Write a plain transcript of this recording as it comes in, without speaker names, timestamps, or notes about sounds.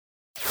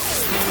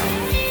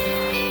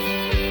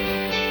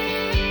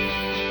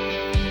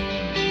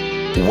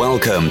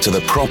Welcome to the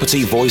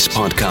Property Voice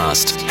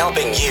Podcast,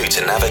 helping you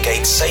to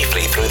navigate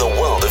safely through the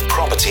world of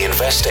property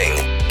investing.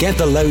 Get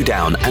the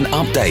lowdown and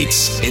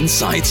updates,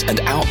 insights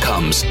and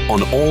outcomes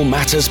on all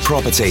matters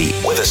property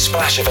with a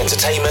splash of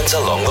entertainment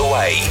along the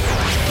way.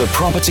 The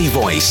Property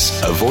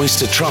Voice, a voice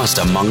to trust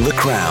among the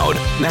crowd.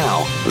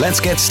 Now, let's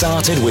get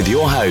started with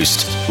your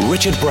host,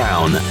 Richard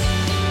Brown.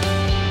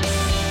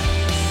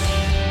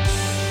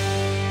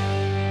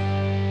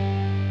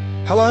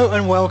 Hello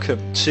and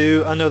welcome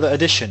to another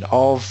edition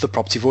of the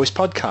Property Voice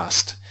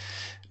podcast.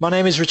 My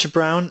name is Richard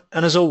Brown,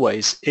 and as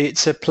always,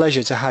 it's a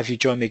pleasure to have you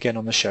join me again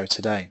on the show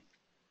today.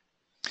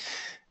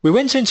 We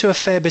went into a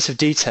fair bit of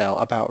detail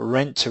about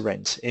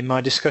rent-to-rent in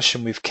my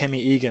discussion with Kemi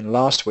Egan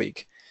last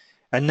week,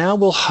 and now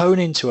we'll hone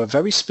into a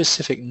very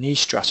specific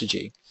niche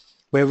strategy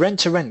where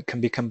rent-to-rent can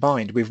be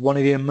combined with one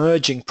of the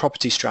emerging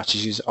property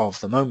strategies of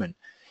the moment,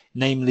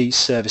 namely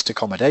serviced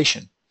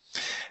accommodation.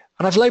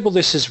 And I've labelled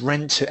this as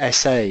rent to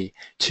SA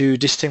to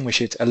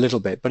distinguish it a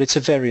little bit, but it's a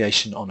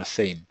variation on a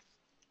theme.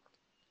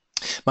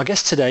 My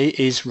guest today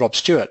is Rob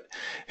Stewart,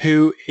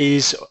 who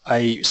is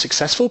a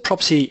successful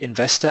property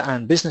investor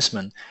and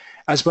businessman,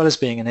 as well as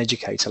being an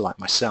educator like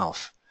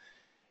myself.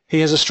 He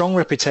has a strong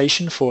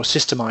reputation for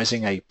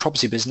systemising a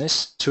property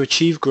business to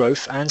achieve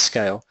growth and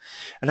scale,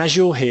 and as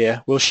you'll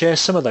hear, we'll share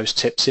some of those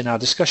tips in our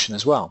discussion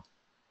as well.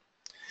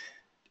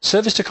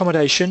 Serviced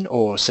accommodation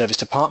or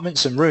serviced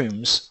apartments and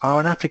rooms are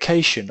an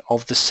application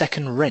of the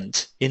second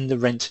rent in the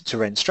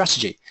rent-to-rent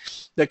strategy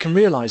that can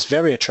realise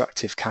very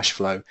attractive cash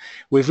flow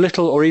with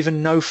little or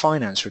even no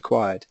finance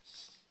required,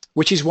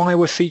 which is why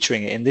we're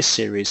featuring it in this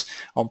series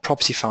on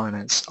property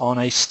finance on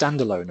a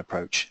standalone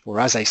approach or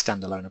as a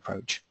standalone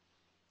approach.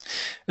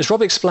 As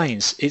Rob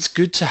explains, it's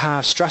good to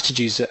have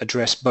strategies that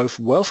address both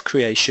wealth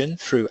creation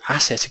through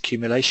asset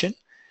accumulation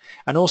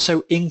and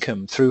also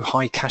income through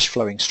high cash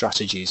flowing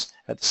strategies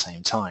at the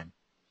same time.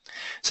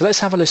 So let's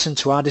have a listen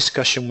to our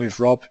discussion with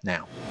Rob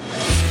now.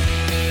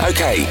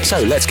 Okay, so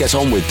let's get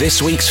on with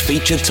this week's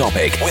featured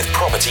topic with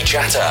Property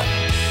Chatter.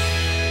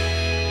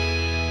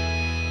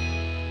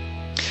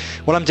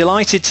 Well, I'm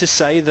delighted to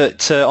say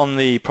that on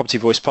the Property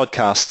Voice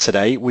podcast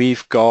today,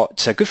 we've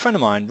got a good friend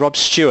of mine, Rob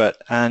Stewart,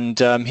 and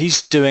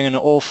he's doing an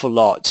awful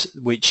lot,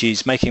 which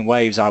is making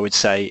waves, I would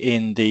say,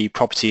 in the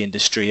property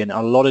industry in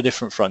a lot of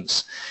different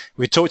fronts.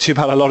 We talked to you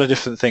about a lot of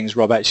different things,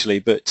 Rob, actually,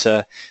 but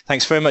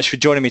thanks very much for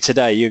joining me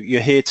today.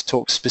 You're here to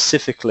talk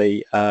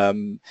specifically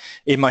in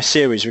my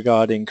series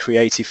regarding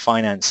creative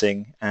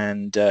financing,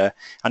 and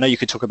I know you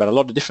could talk about a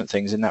lot of different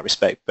things in that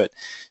respect, but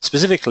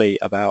specifically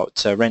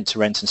about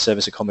rent-to-rent and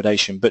service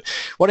accommodation. But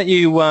why don't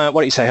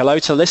you say hello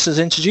to listeners,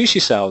 introduce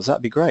yourselves?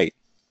 That'd be great.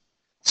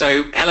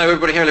 So, hello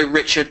everybody, hello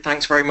Richard,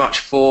 thanks very much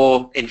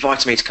for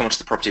inviting me to come onto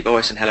the Property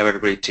Voice, and hello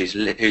everybody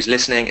who's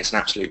listening. It's an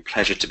absolute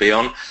pleasure to be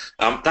on.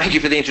 Thank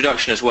you for the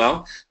introduction as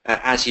well.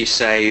 As you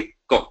say,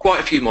 got quite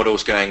a few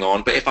models going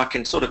on, but if I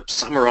can sort of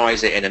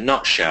summarise it in a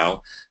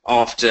nutshell,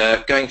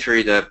 after going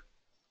through the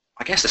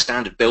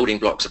standard building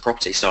blocks of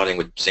property, starting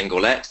with single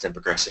let, then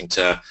progressing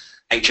to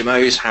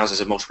HMOs,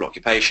 houses of multiple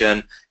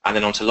occupation, and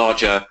then onto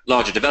larger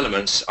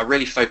developments, I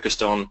really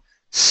focused on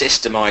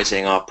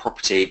systemising our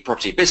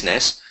property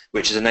business,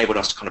 which has enabled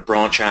us to kind of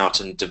branch out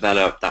and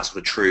develop that sort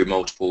of true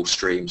multiple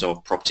streams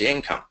of property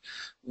income.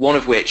 One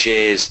of which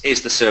is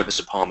the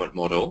serviced apartment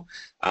model,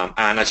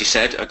 and as you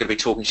said, I'm going to be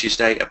talking to you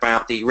today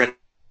about the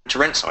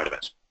rent-to-rent side of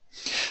it.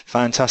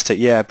 Fantastic,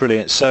 yeah,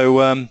 brilliant. So,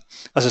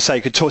 as I say, I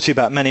could talk to you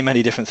about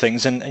many different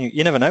things, and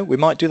you never know, we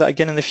might do that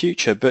again in the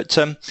future. But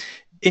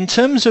in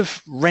terms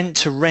of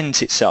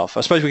rent-to-rent itself,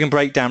 I suppose we can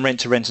break down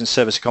rent-to-rent and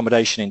service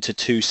accommodation into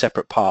two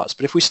separate parts.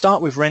 But if we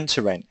start with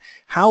rent-to-rent,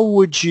 how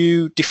would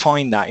you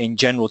define that in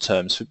general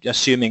terms,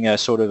 assuming a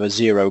sort of a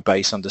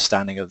zero-base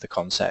understanding of the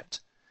concept?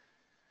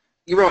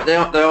 You're right,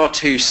 there are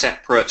two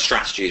separate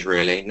strategies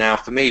really. Now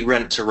for me,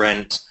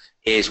 rent-to-rent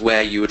is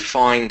where you would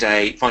find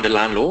a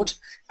landlord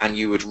and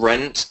you would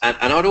rent, and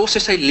I'd also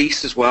say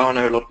lease as well. I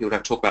know a lot of people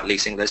don't talk about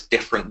leasing. There's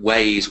different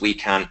ways we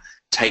can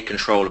take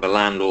control of a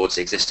landlord's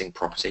existing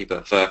property,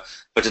 but for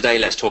today,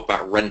 let's talk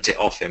about rent it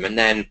off him and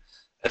then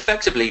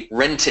effectively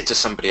rent it to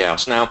somebody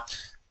else. Now,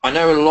 I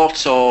know a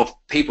lot of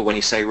people, when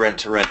you say rent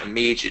to rent,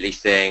 immediately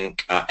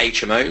think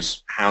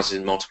HMOs, houses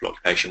in multiple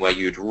occupation, where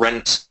you'd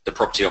rent the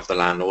property off the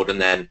landlord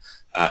and then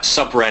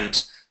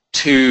sub-rent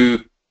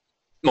to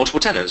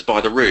multiple tenants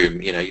by the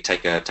room. You know, you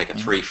take a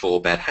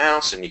 3-4 bed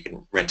house and you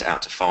can rent it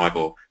out to five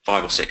or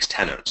six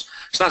tenants.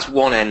 So that's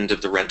one end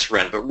of the rent to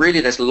rent, but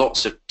really there's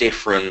lots of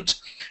different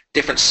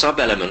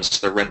sub-elements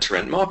to the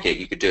rent-to-rent market.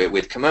 You could do it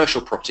with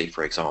commercial property,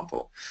 for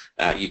example.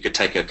 You could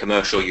take a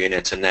commercial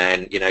unit and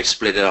then,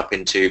 split it up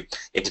into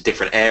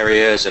different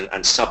areas and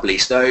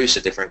sublease those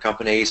to different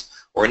companies,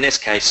 or in this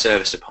case,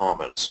 serviced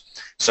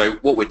apartments. So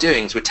what we're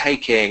doing is we're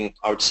taking,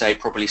 I would say,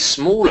 probably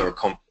smaller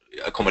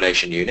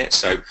accommodation units,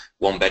 so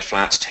 1-bed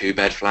flats,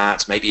 2-bed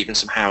flats, maybe even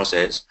some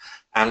houses,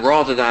 and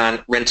rather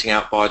than renting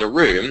out by the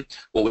room,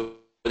 what we're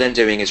then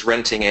doing is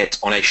renting it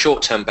on a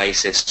short-term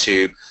basis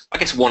to, I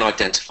guess, one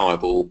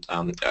identifiable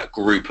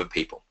group of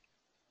people.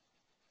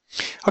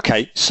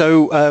 Okay,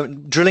 so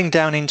drilling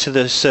down into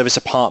the service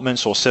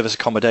apartments or service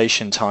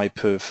accommodation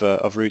type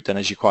of route, then,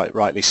 as you quite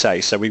rightly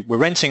say. So we're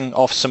renting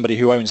off somebody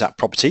who owns that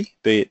property,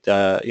 be it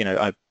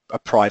a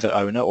private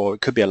owner, or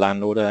it could be a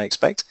landlord, I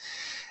expect.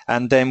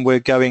 And then we're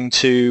going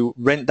to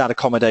rent that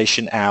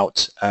accommodation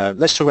out.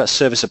 Let's talk about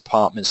service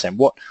apartments then.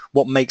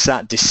 What makes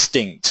that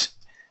distinct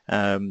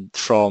from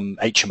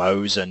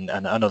HMOs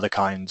and other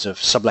kinds of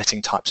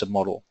subletting types of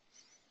model?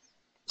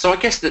 So I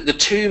guess that the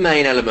two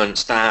main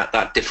elements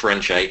that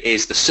differentiate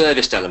is the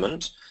serviced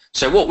element.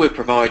 So what we're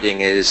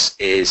providing is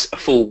a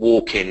full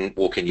walk-in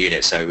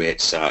unit. So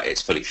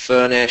it's fully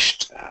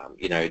furnished.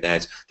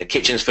 There's the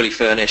kitchen's fully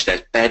furnished.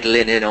 There's bed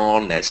linen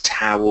on. There's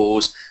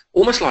towels,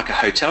 almost like a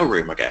hotel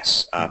room, I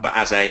guess, but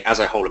as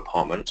a whole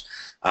apartment.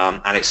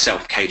 And it's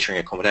self-catering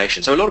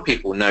accommodation. So a lot of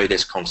people know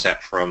this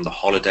concept from the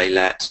holiday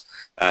let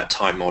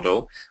type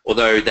model,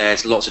 although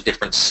there's lots of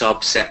different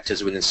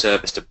subsectors within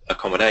serviced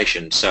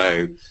accommodation.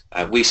 So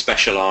we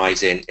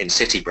specialise in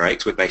city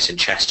breaks. We're based in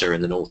Chester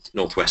in the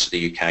northwest of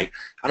the UK,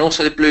 and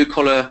also the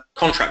blue-collar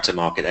contractor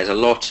market. There's a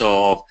lot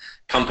of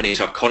companies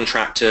who have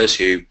contractors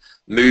who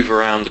move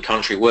around the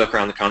country, work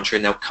around the country,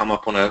 and they'll come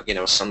up on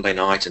a Sunday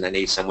night, and they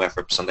need somewhere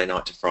from Sunday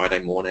night to Friday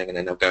morning, and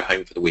then they'll go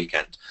home for the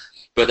weekend.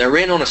 But they're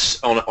in on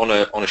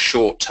a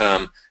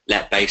short-term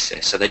let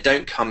basis, so they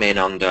don't come in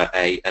under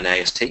an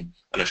AST,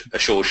 a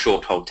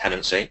short hold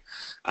tenancy,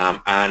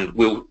 and I'm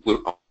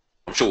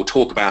sure we'll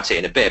talk about it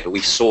in a bit, but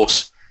we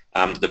source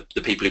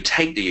the people who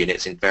take the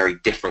units in very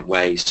different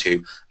ways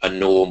to a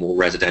normal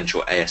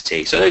residential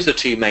AST. So those are the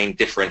two main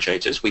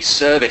differentiators. We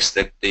service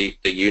the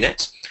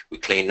units, we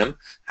clean them,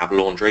 have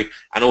laundry,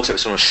 and also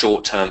it's on a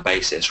short-term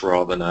basis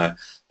rather than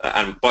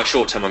and by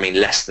short-term I mean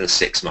less than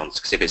 6 months,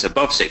 because if it's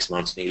above 6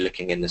 months, then you're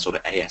looking in the sort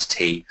of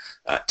AST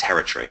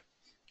territory.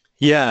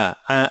 Yeah,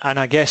 and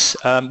I guess,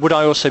 would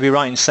I also be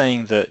right in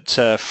saying that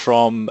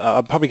I'm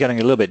probably getting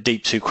a little bit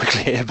deep too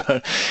quickly here,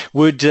 but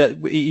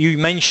you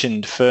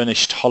mentioned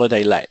furnished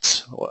holiday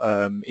lets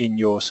in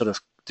your sort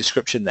of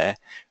description there.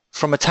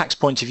 From a tax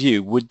point of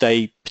view, would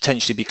they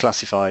potentially be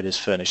classified as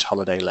furnished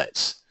holiday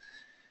lets?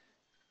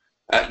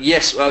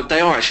 Yes, well, they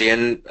are actually,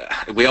 and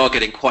we are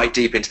getting quite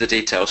deep into the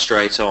details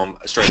straight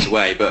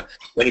away. But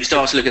when you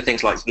start to look at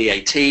things like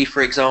VAT,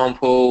 for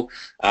example,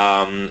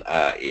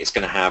 it's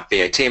going to have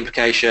VAT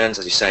implications,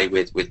 as you say,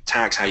 with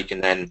tax. How you can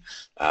then,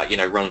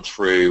 run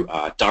through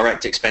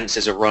direct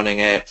expenses of running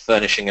it,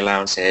 furnishing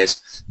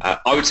allowances.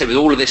 I would say with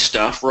all of this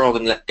stuff, rather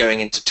than going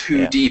into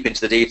too deep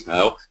into the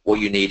detail, what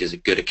you need is a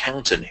good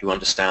accountant who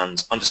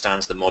understands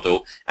the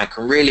model and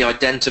can really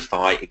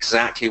identify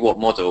exactly what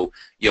model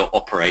you're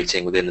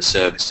operating within the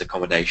serviced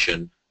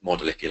accommodation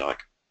model, if you like.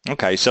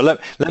 Okay, so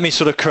let me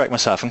sort of correct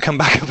myself and come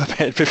back up a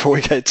bit before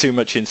we get too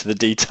much into the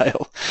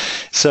detail.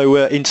 So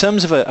in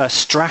terms of a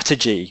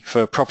strategy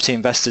for property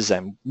investors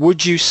then,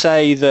 would you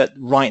say that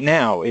right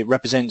now it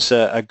represents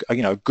a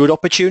good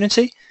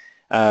opportunity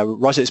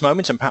right at this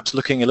moment, and perhaps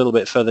looking a little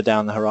bit further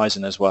down the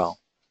horizon as well?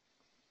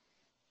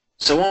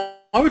 So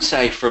I would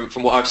say from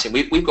what I've seen,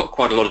 we've got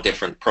quite a lot of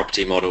different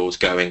property models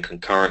going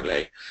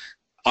concurrently.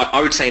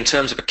 I would say in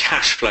terms of a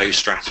cash flow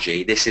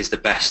strategy, this is the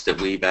best that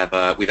we've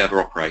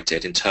ever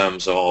operated in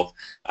terms of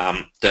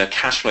the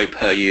cash flow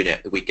per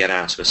unit that we get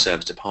out of a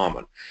serviced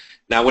apartment.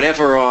 Now,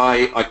 whenever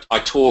I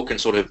talk and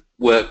sort of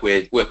work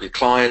with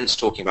clients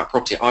talking about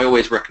property, I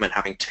always recommend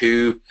having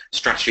two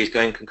strategies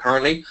going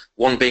concurrently.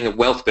 One being a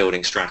wealth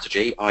building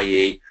strategy,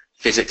 i.e.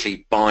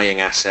 physically buying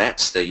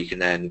assets that you can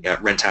then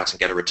rent out and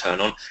get a return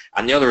on,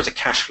 and the other is a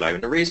cash flow.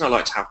 And the reason I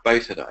like to have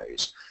both of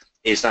those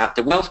is that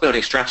the wealth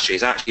building strategy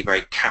is actually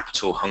very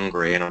capital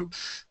hungry, and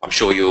I'm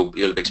sure you'll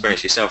have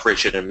experienced yourself,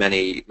 Richard, and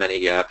many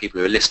people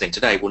who are listening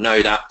today will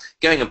know that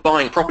going and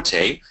buying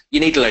property, you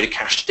need a load of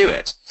cash to do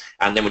it.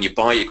 And then when you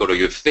buy, you've got all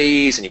your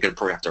fees, and you're going to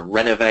probably have to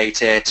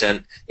renovate it.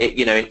 And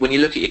when you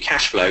look at your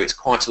cash flow, it's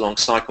quite a long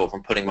cycle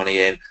from putting money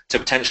in to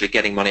potentially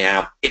getting money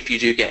out, if you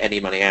do get any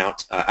money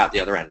out at the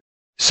other end.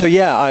 So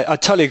yeah, I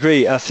totally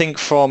agree. I think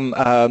from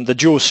the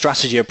dual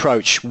strategy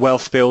approach,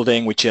 wealth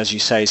building, which as you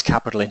say is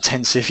capital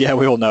intensive, yeah,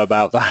 we all know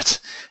about that,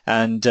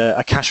 and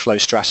a cash flow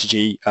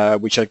strategy,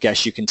 which I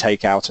guess you can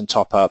take out and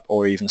top up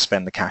or even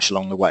spend the cash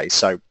along the way.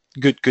 So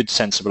good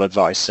sensible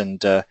advice,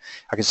 and I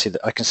can see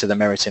the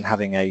merit in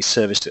having a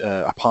serviced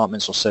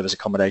apartments or service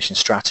accommodation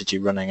strategy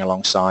running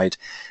alongside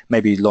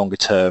maybe longer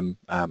term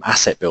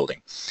asset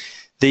building.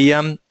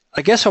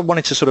 I guess I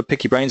wanted to sort of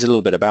pick your brains a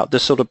little bit about the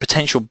sort of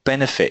potential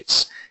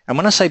benefits. And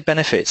when I say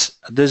benefits,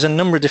 there's a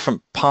number of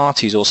different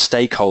parties or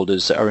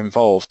stakeholders that are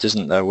involved,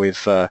 isn't there,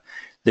 with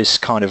this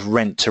kind of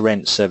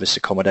rent-to-rent service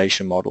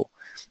accommodation model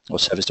or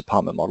serviced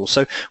apartment model.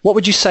 So what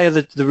would you say are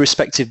the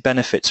respective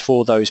benefits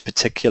for those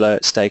particular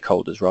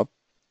stakeholders, Rob?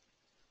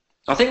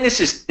 I think this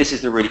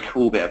is the really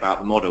cool bit about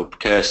the model,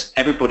 because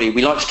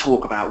we like to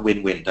talk about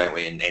win-win, don't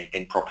we,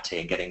 in property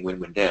and getting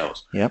win-win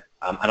deals. Yep.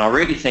 And I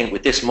really think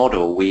with this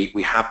model we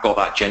have got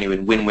that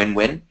genuine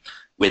win-win-win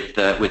with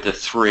the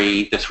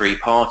three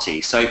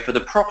parties. So for the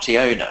property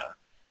owner,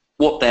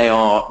 what they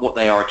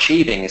are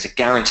achieving is a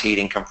guaranteed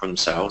income for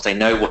themselves. They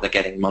know what they're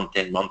getting month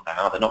in, month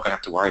out. They're not going to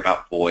have to worry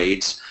about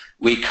voids.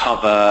 We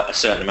cover a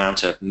certain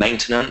amount of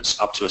maintenance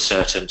up to a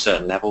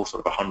certain level,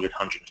 sort of 100,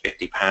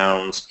 150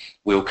 pounds.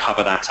 We'll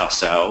cover that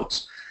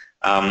ourselves,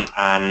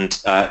 and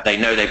they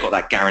know they've got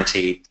that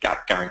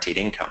guaranteed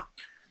income.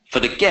 For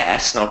the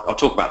guests, and I'll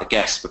talk about the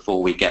guests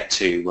before we get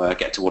to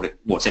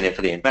what's in it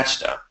for the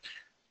investor.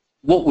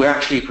 What we're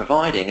actually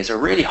providing is a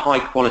really high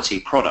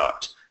quality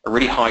product, a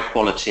really high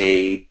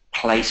quality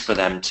place for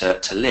them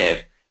to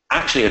live,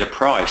 actually at a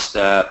price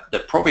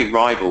that probably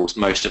rivals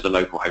most of the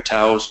local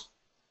hotels.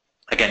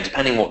 Again,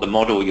 depending what the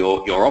model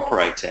you're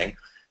operating,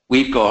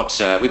 we've got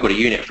a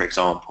unit, for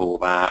example,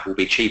 that will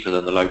be cheaper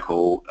than the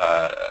local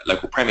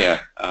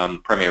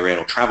Premier Inn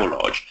or Travel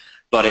Lodge,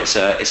 but it's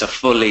a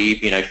fully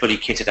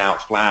kitted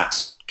out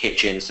flat,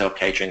 kitchen,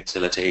 self-catering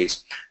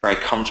facilities, very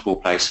comfortable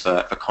place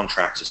for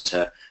contractors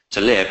to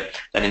live.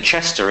 Then in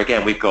Chester,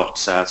 again, we've got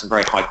some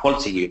very high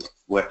quality units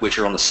which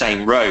are on the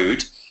same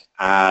road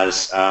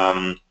as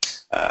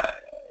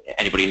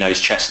anybody knows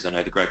Chester, they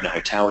know the Grosvenor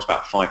Hotel is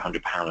about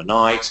 £500 a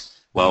night.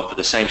 Well, for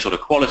the same sort of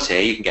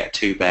quality, you can get a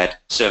two-bed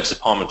service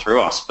apartment through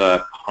us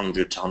for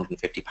 £100 to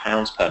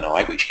 £150 per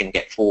night, which you can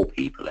get 4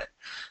 people in.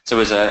 So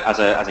as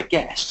a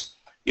guest,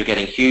 you're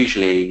getting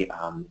hugely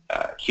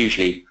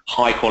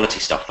high quality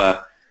stuff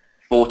for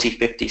 £40,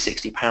 £50,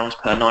 £60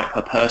 per night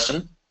per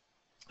person,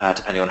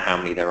 depending on how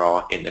many there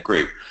are in the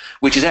group,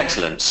 which is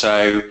excellent.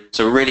 So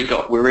we're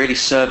really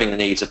serving the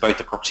needs of both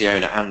the property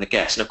owner and the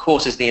guest. And of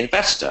course, as the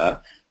investor,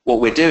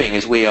 what we're doing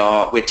is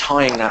we're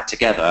tying that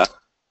together,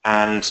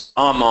 and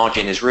our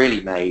margin is really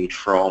made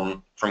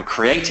from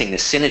creating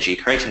this synergy,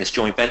 creating this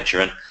joint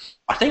venture. And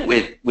I think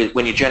with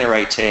when you're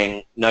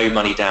generating no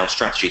money down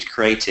strategies,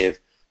 creative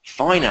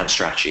finance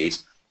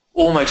strategies,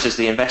 almost as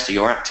the investor,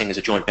 you're acting as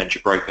a joint venture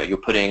broker. You're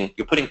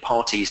putting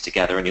parties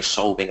together and you're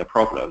solving a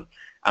problem.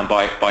 And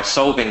by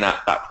solving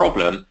that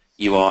problem,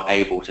 you are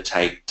able to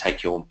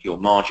take your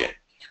margin.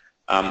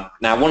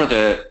 Now, one of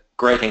the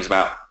great things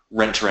about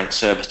rent-to-rent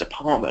serviced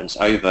apartments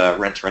over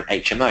rent-to-rent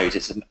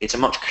HMOs, it's a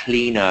much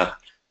cleaner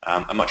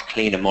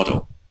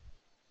model.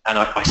 And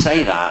I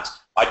say that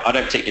I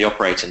don't particularly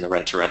operate in the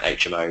rent-to-rent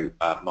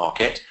HMO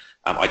market.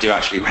 I do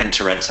actually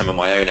rent-to-rent some of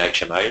my own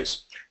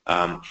HMOs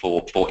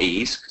for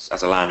ease, 'cause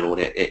as a landlord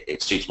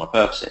it suits my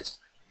purposes.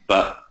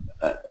 But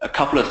a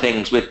couple of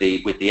things with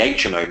the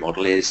HMO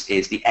model is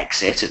the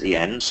exit at the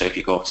end. So if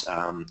you've got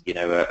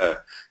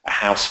a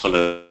house full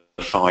of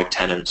 5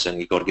 tenants and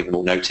you've got to give them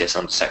all notice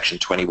under Section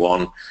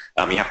 21,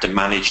 you have to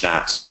manage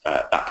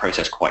that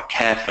process quite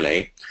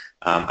carefully.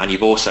 And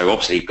you've also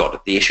obviously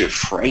got the issue of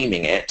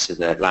framing it to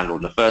the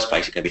landlord in the first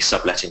place. You're going to be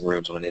subletting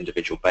rooms on an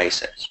individual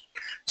basis.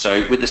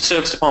 So with the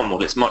serviced apartment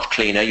model, it's much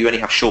cleaner. You only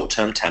have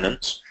short-term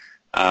tenants.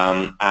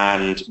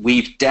 And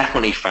we've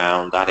definitely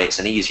found that it's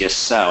an easier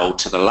sell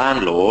to the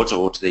landlord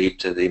or to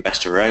the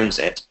investor who owns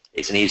it.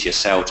 It's an easier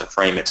sell to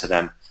frame it to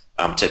them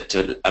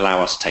to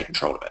allow us to take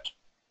control of it.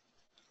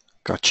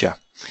 Gotcha.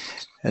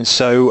 And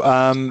so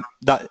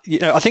that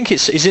I think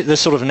is it the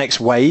sort of next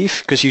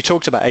wave? Because you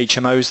talked about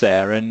HMOs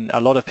there, and a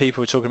lot of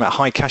people are talking about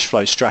high cash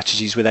flow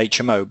strategies with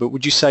HMO. But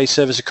would you say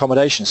service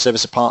accommodation,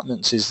 service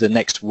apartments is the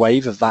next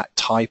wave of that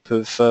type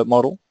of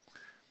model?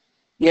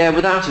 Yeah,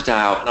 without a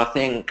doubt. And I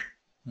think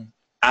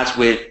as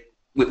with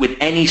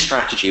any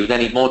strategy, with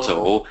any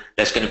model,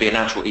 there's going to be a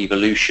natural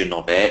evolution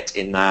of it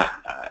in that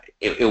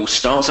it will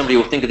start, somebody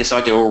will think of this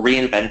idea or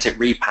reinvent it,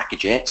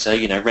 repackage it. So,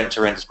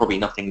 rent-to-rent is probably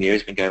nothing new.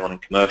 It's been going on in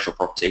commercial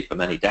property for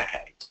many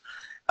decades.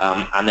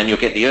 And then you'll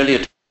get the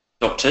early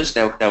adopters.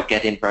 They'll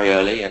get in very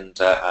early and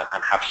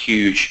have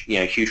huge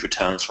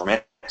returns from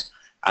it.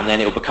 And then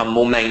it will become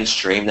more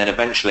mainstream. Then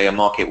eventually a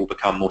market will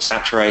become more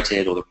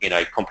saturated, or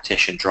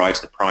competition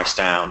drives the price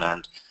down,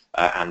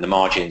 and the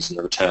margins and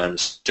the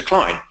returns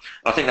decline.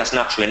 I think that's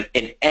natural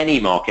in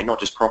any market, not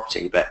just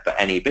property, but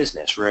any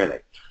business, really.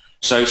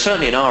 So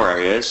certainly in our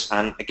areas,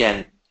 and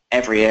again,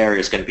 every area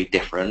is going to be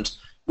different,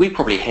 we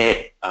probably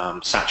hit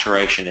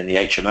saturation in the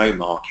HMO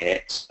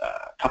market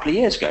a couple of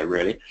years ago,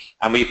 really,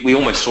 and we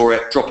almost saw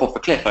it drop off a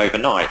cliff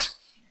overnight.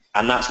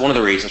 And that's one of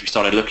the reasons we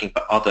started looking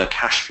for other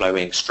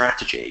cash-flowing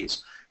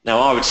strategies. Now,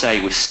 I would say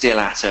we're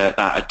still at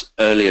that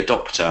early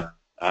adopter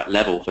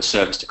level for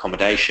serviced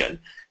accommodation.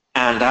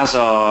 And as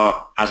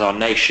our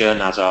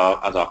nation, as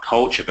our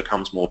culture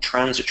becomes more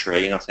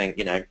transitory, and I think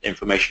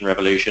information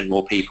revolution,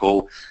 more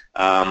people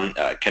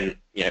can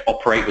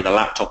operate with a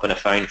laptop and a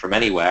phone from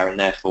anywhere, and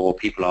therefore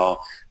people are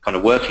kind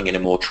of working in a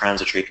more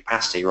transitory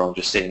capacity rather than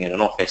just sitting in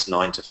an office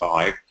 9 to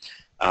 5.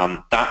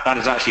 That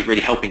is actually really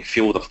helping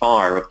fuel the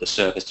fire of the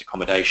serviced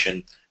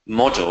accommodation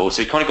model.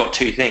 So we've kind of got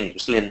two things: we're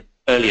still in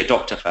early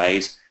adopter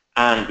phase,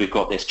 and we've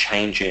got this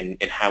change in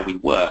how we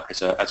work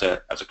as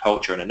a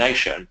culture and a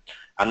nation.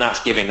 And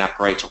that's giving that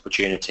great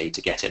opportunity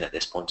to get in at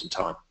this point in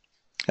time.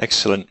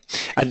 Excellent.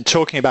 And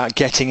talking about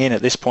getting in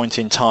at this point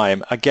in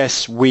time, I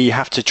guess we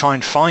have to try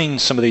and find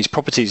some of these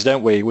properties,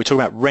 don't we? We're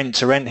talking about rent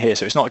to rent here,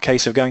 so it's not a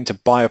case of going to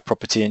buy a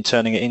property and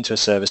turning it into a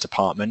serviced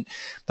apartment.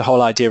 The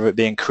whole idea of it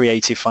being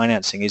creative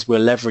financing is we're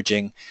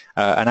leveraging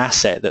an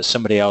asset that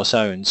somebody else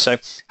owns. So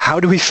how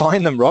do we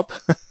find them, Rob?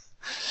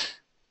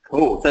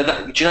 Oh, so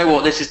do you know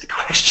what? This is the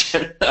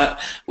question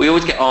that we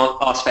always get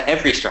asked for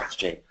every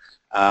strategy,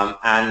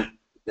 and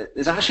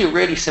there's actually a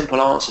really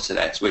simple answer to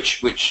this,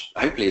 which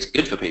hopefully is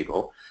good for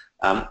people,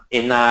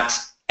 in that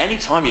any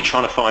time you're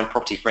trying to find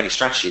property for any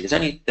strategy,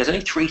 there's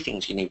only three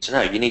things you need to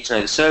know. You need to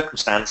know the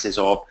circumstances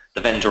of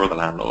the vendor or the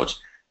landlord.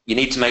 You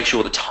need to make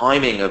sure the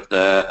timing of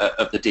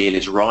the deal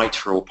is right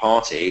for all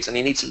parties, and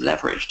you need some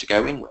leverage to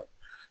go in with.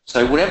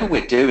 So whatever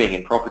we're doing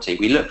in property,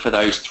 we look for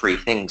those three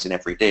things in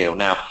every deal.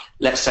 Now,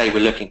 let's say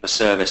we're looking for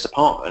serviced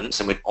apartments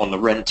and we're on the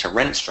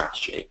rent-to-rent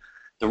strategy.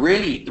 The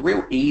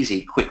real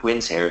easy, quick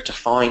wins here are to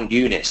find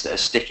units that are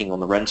sticking on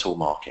the rental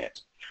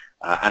market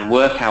and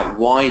work out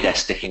why they're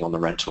sticking on the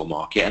rental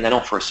market, and then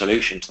offer a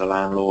solution to the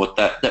landlord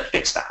that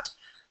fits that.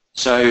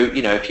 So,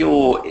 you know, if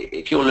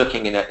you're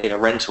looking in a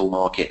rental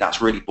market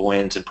that's really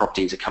buoyant and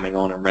properties are coming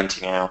on and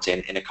renting out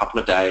in a couple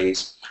of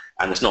days,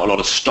 and there's not a lot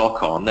of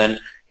stock on, then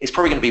it's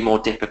probably going to be more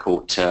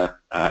difficult to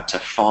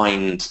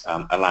find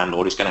a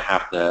landlord who's going to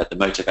have the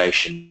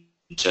motivation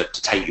to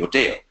take your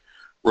deal.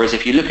 Whereas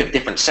if you look at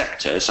different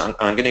sectors, I'm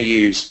going to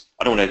use,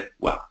 I don't want to,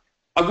 well,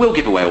 I will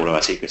give away all of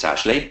our secrets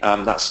actually,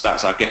 that's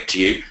our gift to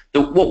you.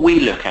 What we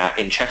look at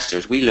in Chester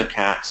is we look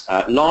at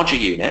larger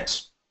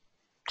units,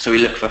 so we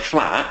look for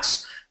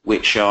flats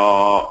which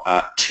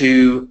are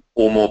 2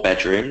 or more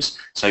bedrooms,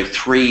 so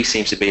 3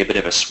 seems to be a bit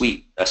of a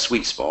sweet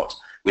spot,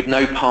 with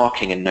no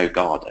parking and no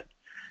garden.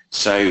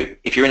 So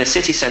if you're in a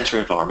city centre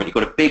environment, you've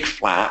got a big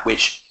flat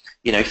which,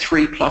 you know,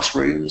 3+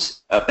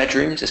 rooms,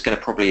 bedrooms, is going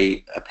to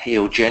probably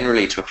appeal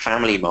generally to a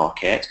family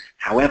market.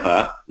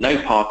 However,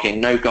 no parking,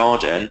 no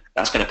garden,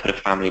 that's going to put a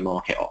family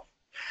market off.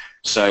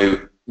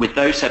 So with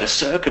those set of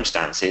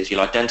circumstances, you'll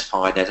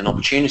identify there's an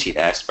opportunity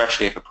there,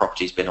 especially if a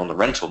property's been on the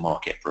rental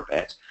market for a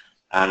bit.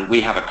 And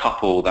we have a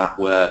couple that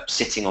were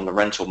sitting on the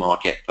rental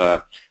market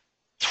for,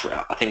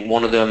 I think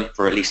one of them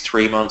for at least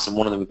 3 months, and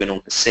one of them had been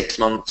on for 6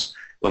 months.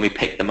 When we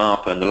picked them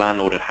up, and the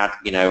landlord had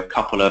you know, a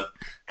couple of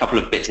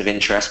bits of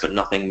interest, but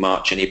nothing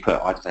much, and he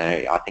put, I don't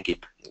know, I think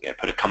he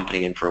put a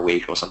company in for a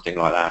week or something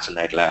like that, and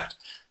they'd left.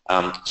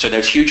 So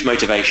there's huge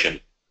motivation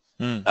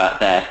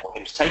there for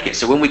him to take it.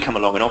 So when we come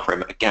along and offer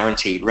him a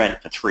guaranteed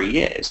rent for 3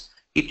 years,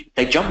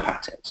 they jump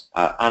at it,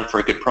 and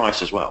for a good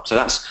price as well. So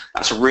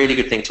that's a really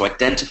good thing, to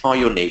identify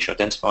your niche,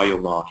 identify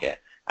your market,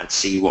 and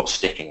see what's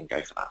sticking and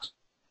go for that.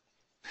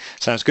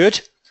 Sounds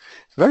good.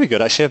 Very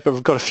good, actually, but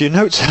we've got a few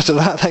notes out of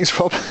that. Thanks,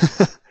 Rob.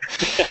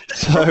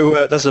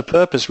 So that's the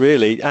purpose,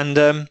 really. And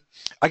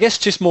I guess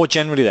just more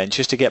generally then,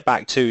 just to get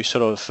back to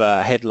sort of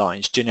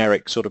headlines,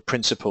 generic sort of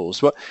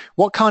principles,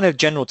 what kind of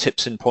general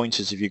tips and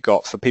pointers have you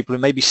got for people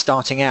who may be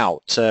starting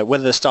out,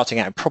 whether they're starting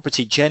out in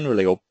property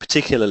generally or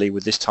particularly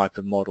with this type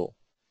of model?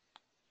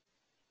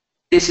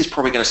 This is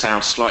probably going to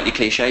sound slightly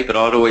cliche, but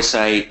I'd always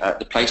say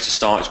the place to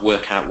start is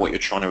work out what you're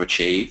trying to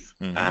achieve,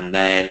 and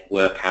then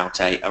work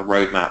out a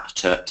roadmap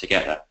to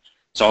get there.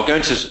 So I'll go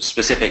into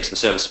specifics for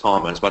serviced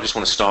apartments, but I just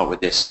want to start with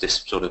this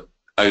sort of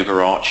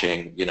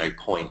overarching, you know,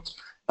 point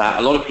that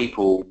a lot of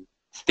people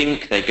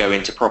think they go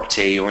into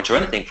property or into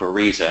anything for a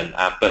reason,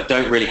 but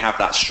don't really have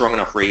that strong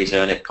enough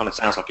reason. It kind of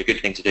sounds like a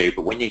good thing to do,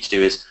 but what you need to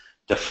do is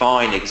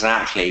define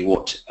exactly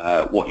what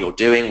you're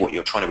doing, what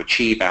you're trying to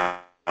achieve out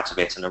of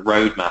it, and a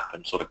roadmap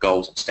and sort of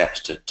goals and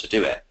steps to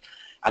do it.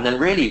 And then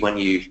really when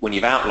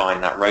you've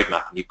outlined that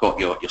roadmap and you've got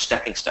your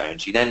stepping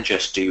stones, you then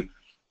just do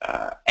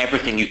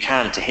everything you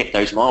can to hit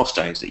those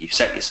milestones that you've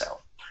set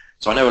yourself.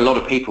 So I know a lot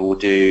of people will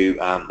do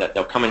that.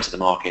 They'll come into the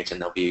market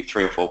and they'll view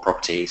 3 or 4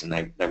 properties, and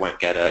they won't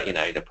get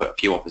they'll put a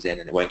few offers in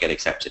and they won't get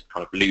accepted,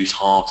 kind of lose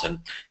heart and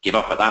give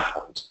up at that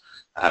point.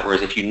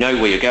 Whereas if you know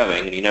where you're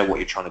going and you know what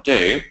you're trying to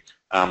do,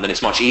 then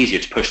it's much easier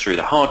to push through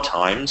the hard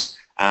times,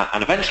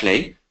 and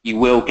eventually you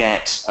will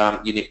get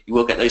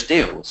those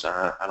deals.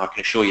 And I can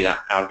assure you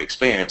that out of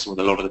experience with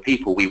a lot of the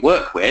people we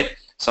work with,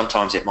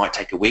 sometimes it might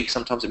take a week,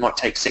 sometimes it might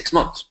take 6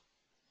 months.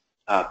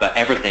 But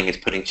everything is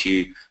putting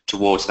you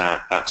towards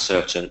that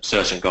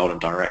certain goal and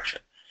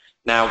direction.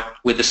 Now,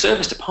 with the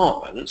serviced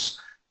apartments,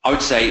 I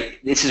would say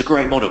this is a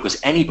great model because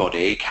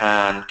anybody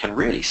can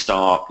really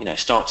start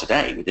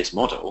today with this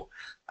model.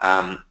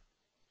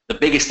 The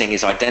biggest thing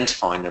is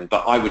identifying them,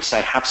 but I would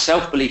say have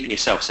self-belief in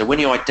yourself. So when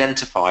you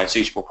identify a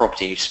suitable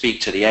property, you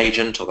speak to the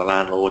agent or the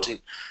landlord.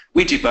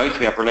 We do both.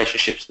 We have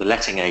relationships with the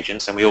letting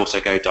agents, and we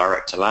also go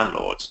direct to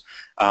landlords.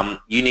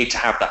 You need to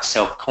have that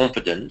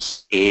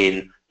self-confidence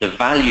in the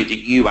value that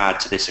you add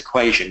to this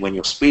equation when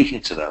you're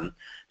speaking to them,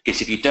 because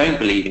if you don't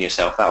believe in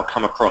yourself, that will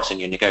come across in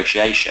your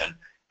negotiation,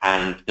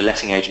 and the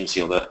letting agency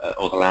or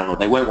the landlord,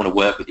 they won't want to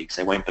work with you because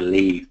they won't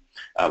believe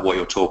what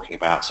you're talking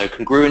about. So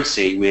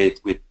congruency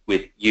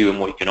with you and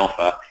what you can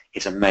offer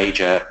is a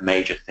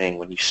major thing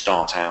when you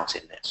start out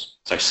in this.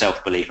 So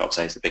self-belief, I'd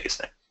say, is the biggest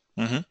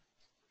thing.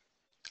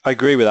 I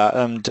agree with that,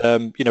 and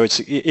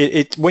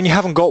when you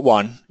haven't got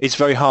one, it's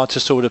very hard to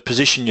sort of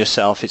position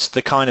yourself. It's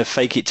the kind of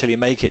fake it till you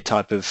make it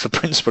type of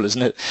principle,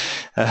 isn't it?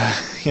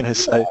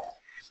 So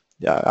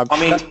yeah, I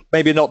that's mean,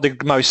 maybe not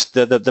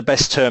the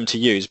best term to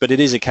use, but it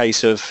is a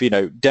case of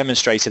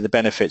demonstrating the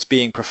benefits,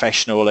 being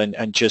professional,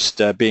 and just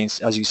being,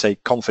 as you say,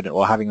 confident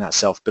or having that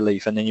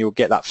self-belief, and then you'll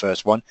get that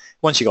first one.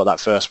 Once you got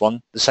that first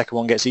one, the second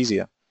one gets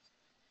easier.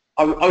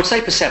 I would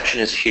say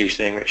perception is a huge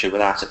thing, Richard,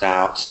 without a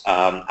doubt.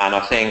 And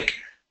I think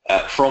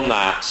from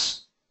that,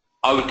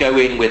 I would go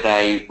in with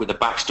a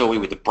backstory,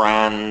 with the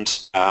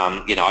brand.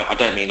 I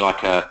don't mean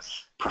like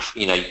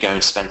you go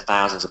and spend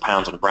thousands of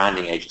pounds on a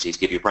branding agency to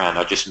give you a brand.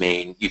 I just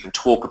mean you can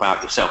talk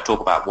about yourself, talk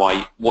about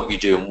what you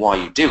do and why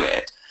you do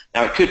it.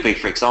 Now, it could be,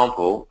 for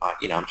example,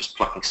 I'm just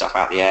plucking stuff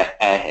out the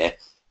air here.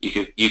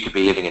 You could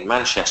be living in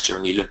Manchester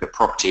and you look at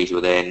properties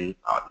within,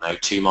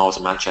 2 miles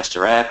of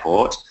Manchester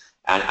Airport.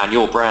 And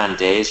your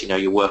brand is,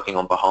 you're working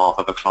on behalf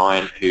of a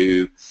client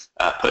who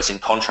puts in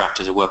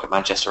contractors who work at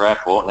Manchester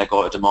Airport, and they've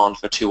got a demand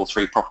for 2 or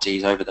 3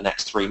 properties over the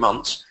next 3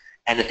 months.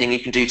 Anything you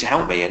can do to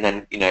help me? And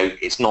then,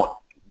 it's not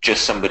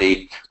just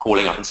somebody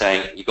calling up and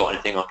saying, you got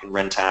anything I can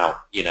rent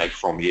out,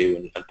 from you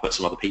and put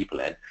some other people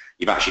in.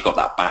 You've actually got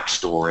that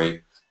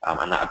backstory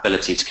and that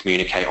ability to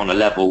communicate on a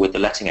level with the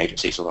letting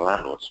agencies or the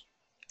landlords.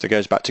 So it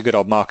goes back to good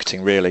old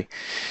marketing, really.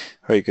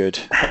 Very good.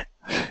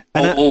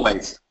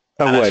 Always.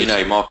 Always.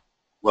 As marketing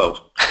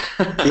world.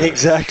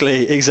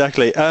 Exactly.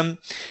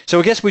 So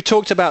I guess we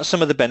talked about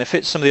some of the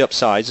benefits, some of the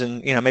upsides,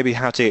 and maybe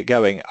how to get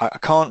going. I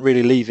can't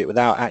really leave it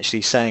without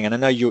actually saying, and I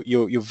know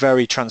you're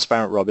very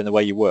transparent, Rob, in the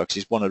way you work, 'cause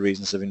it's one of the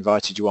reasons I've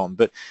invited you on.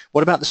 But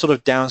what about the sort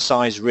of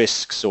downside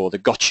risks or the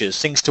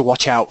gotchas, things to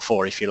watch out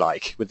for, if you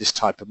like, with this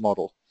type of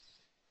model?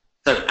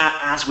 So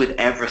as with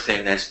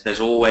everything, there's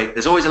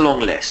always a long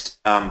list,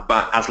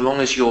 but as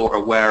long as you're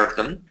aware of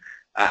them,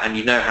 and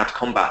you know how to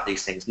combat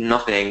these things,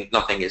 nothing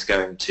is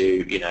going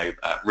to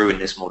ruin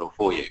this model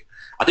for you.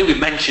 I think we've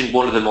mentioned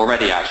one of them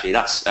already. Actually,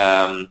 that's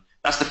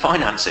the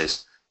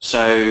finances.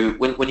 So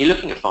when you're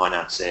looking at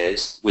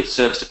finances with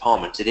serviced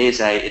apartments, it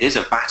is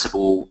a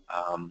vatable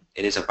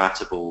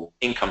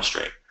income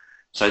stream.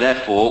 So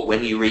therefore,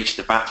 when you reach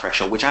the VAT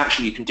threshold, which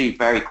actually you can do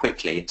very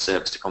quickly in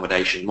serviced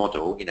accommodation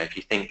model, if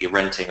you think you're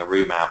renting a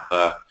room out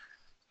for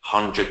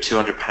 £100,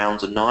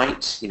 £200 a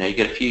night, you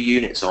get a few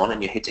units on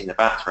and you're hitting the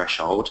VAT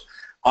threshold.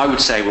 I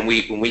would say when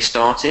we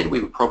started, we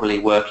were probably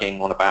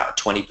working on about a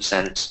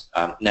 20%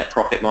 net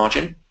profit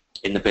margin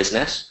in the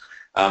business.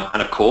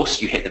 And of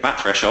course, you hit the VAT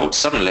threshold,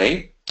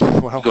 suddenly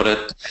you've got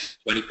a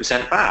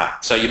 20%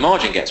 VAT. So your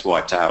margin gets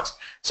wiped out.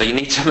 So you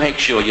need to make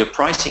sure your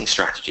pricing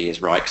strategy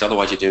is right, because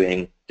otherwise you're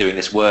doing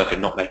this work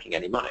and not making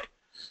any money.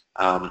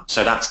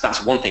 So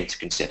that's one thing to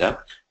consider.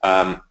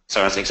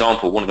 So as an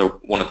example, one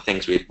of the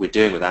things we're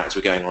doing with that is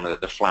we're going on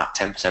the flat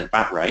 10%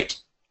 VAT rate,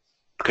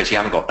 because you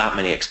haven't got that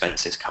many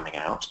expenses coming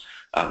out.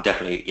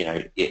 Definitely,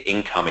 your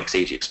income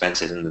exceeds your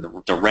expenses, and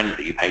the rent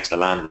that you pay to the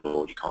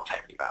landlord, you can't claim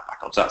any VAT back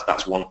on. So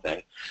that's one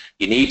thing.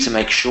 You need to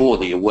make sure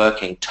that you're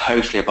working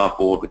totally above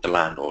board with the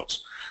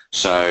landlords.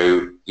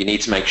 So you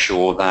need to make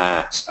sure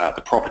that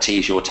the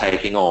properties you're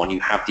taking on, you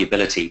have the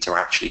ability to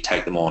actually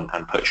take them on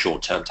and put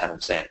short-term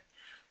tenants in.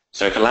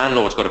 So if a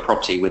landlord's got a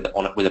property with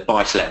a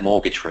buy-to-let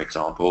mortgage, for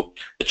example,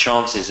 the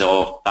chances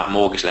of that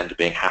mortgage lender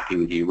being happy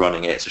with you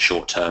running it as a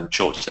short-term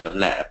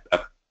let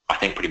are, I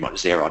think, pretty much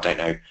zero. I don't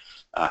know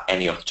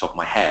any off the top of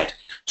my head.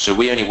 So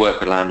we only work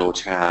with landlords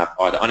who have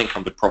either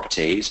unencumbered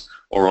properties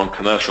or on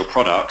commercial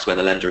products where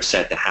the lender has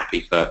said they're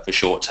happy for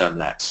short-term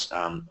lets,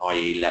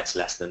 i.e. lets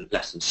less than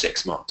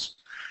 6 months.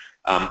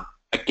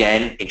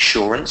 Again,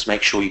 insurance,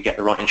 make sure you get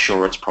the right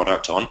insurance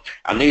product on.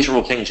 And these are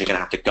all things you're going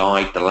to have to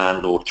guide the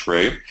landlord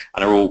through,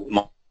 and are all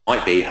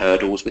might be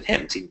hurdles with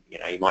him.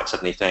 You might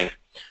suddenly think,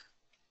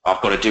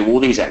 I've got to do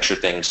all these extra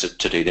things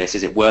to do this.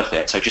 Is it worth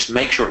it? So just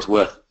make sure it's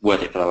worth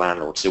it for the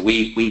landlord. So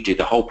we do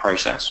the whole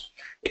process.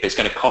 If it's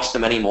going to cost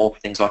them any more for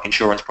things like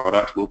insurance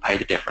products, we'll pay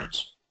the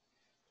difference.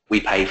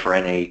 We pay for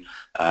any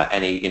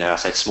I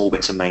said small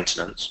bits of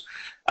maintenance.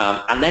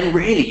 And then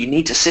really you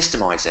need to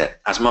systemize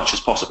it as much as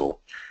possible.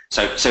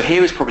 So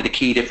here is probably the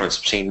key difference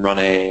between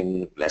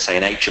running, let's say,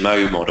 an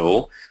HMO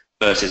model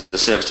versus the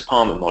serviced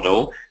apartment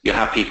model. You'll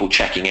have people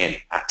checking in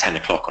at 10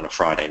 o'clock on a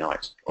Friday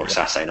night or a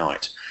Saturday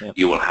night. Yep.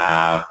 You will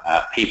have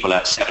people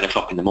at 7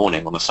 o'clock in the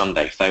morning on a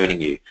Sunday phoning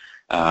you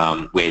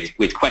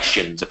with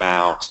questions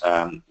about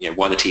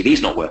why the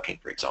TV's not working,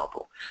 for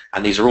example.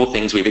 And these are all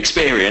things we've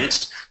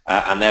experienced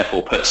and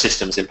therefore put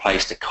systems in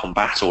place to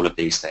combat all of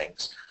these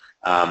things.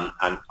 And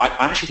I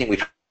actually think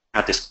we've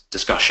had this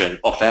discussion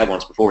off-air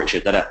once before,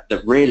 Richard,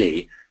 that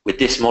really with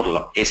this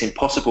model it's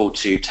impossible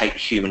to take the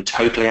human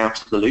totally out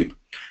of the loop,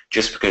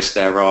 just because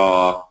there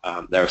are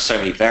so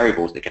many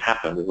variables that can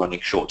happen with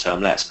running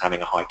short-term lets and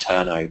having a high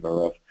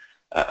turnover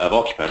of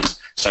occupants.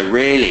 So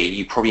really,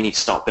 you probably need to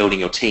start building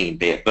your team,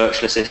 be it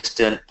virtual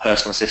assistant,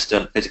 personal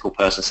assistant, physical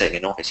person sitting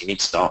in office. You need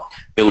to start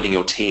building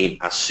your team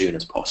as soon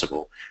as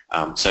possible,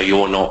 so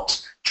you're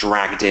not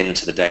dragged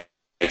into the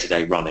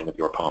day-to-day running of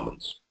your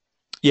apartments.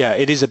 Yeah,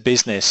 it is a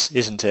business,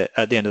 isn't it,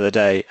 at the end of the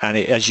day? And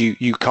as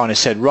you kind of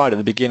said right at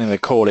the beginning of the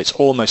call, it's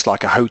almost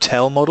like a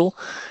hotel model.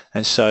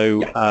 And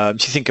so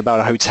if you think about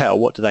a hotel,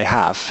 what do they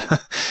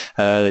have?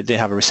 They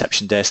have a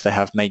reception desk, they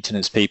have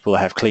maintenance people, they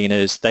have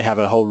cleaners, they have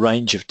a whole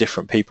range of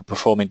different people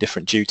performing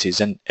different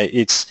duties, and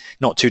it's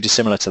not too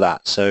dissimilar to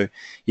that. So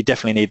you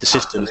definitely need the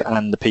systems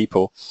and the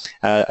people.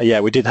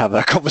 Yeah, we did have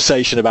a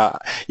conversation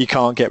about you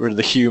can't get rid of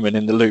the human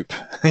in the loop.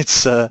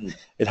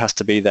 It has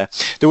to be there.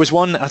 There was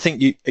one, I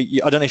think,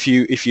 I don't know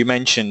if you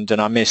mentioned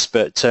and I missed,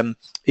 but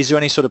is there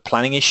any sort of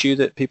planning issue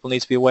that people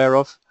need to be aware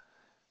of?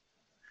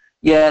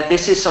 Yeah,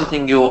 this is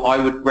something I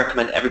would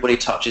recommend everybody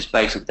touches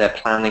base with their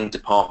planning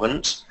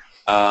department.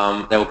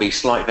 There will be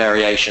slight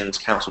variations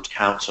council to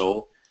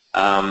council.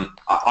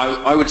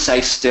 I would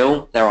say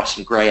still there are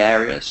some grey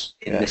areas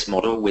in this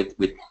model with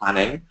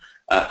planning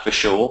for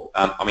sure.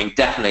 I mean,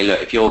 definitely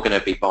look, if you're going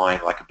to be buying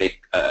like a big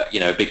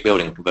big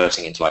building and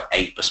converting into like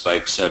 8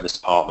 bespoke service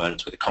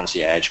apartments with a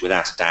concierge,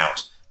 without a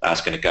doubt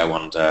that's going to go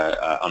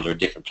under a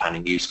different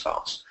planning use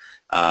class.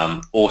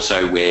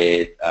 Also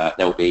with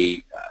there will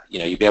be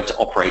you'll be able to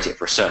operate it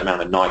for a certain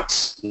amount of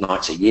nights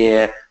a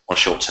year on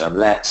short-term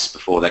lets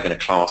before they're going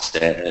to class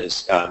it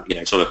as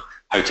sort of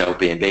hotel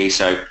B&B.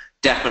 So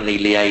definitely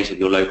liaise with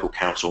your local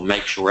council.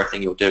 Make sure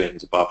everything you're doing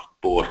is above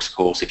board. Of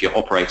course, if you're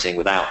operating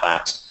without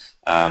that,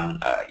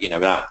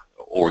 without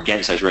or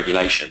against those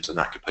regulations, then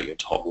that could put you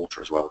into hot water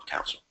as well with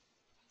council.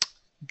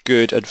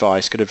 Good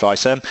advice.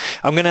 I'm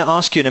going to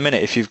ask you in a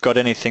minute if you've got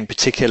anything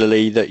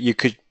particularly that you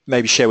could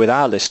maybe share with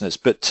our listeners,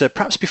 but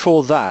perhaps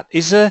before that,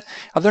 are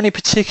there any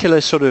particular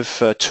sort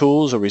of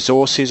tools or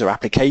resources or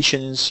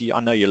applications?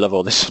 I know you love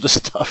all this sort of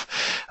stuff.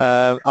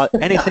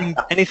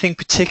 Anything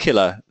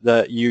particular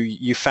that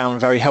you found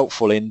very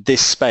helpful in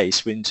this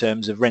space in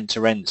terms of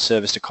rent-to-rent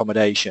serviced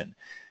accommodation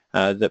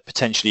that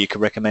potentially you could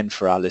recommend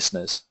for our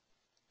listeners?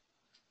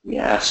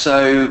 Yeah,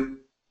 so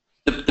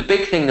the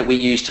big thing that we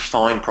use to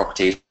find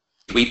properties,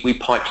 we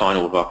pipeline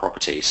all of our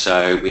properties.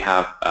 So we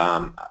have,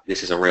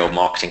 this is a real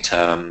marketing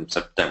term,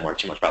 so don't worry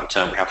too much about the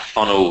term. We have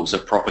funnels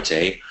of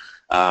property,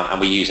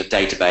 and we use a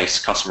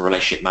database, customer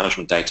relationship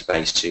management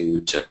database,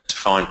 to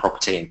find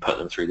property and put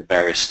them through the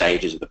various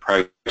stages of the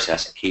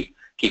process and keep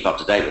up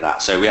to date with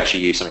that. So we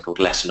actually use something called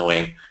Less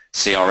Annoying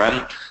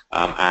CRM,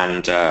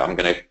 and I'm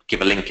going to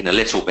give a link in a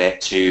little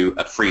bit to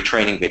a free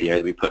training video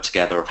that we put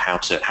together of how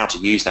to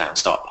use that and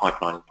start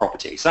pipelining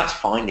properties. So that's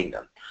finding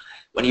them.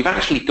 When you've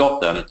actually got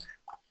them,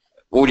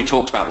 already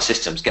talked about the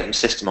systems, get them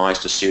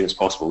systemized as soon as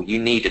possible. You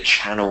need a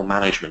channel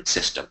management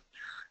system.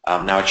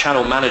 Now, a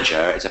channel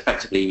manager is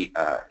effectively,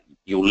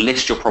 you'll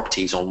list your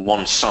properties on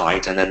one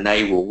site and then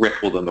they will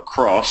ripple them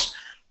across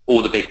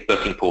all the big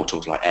booking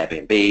portals like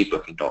Airbnb,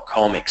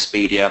 Booking.com,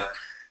 Expedia,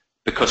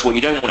 because what you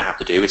don't want to have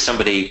to do is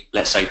somebody,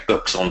 let's say,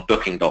 books on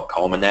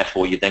Booking.com and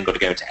therefore you've then got to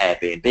go into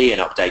Airbnb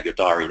and update your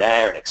diary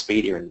there, and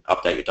Expedia and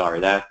update your diary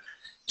there.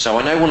 So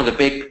I know one of the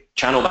big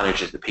channel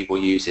managers that people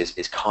use is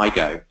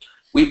Kygo.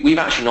 We've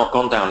actually not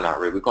gone down that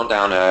route. We've gone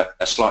down a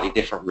slightly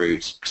different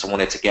route because I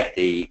wanted to get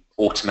the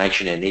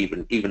automation in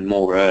even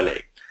more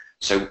early.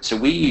 So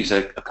we use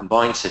a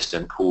combined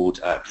system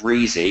called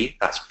VReezy,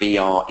 that's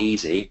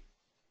VReezy,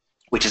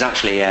 which is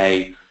actually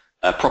a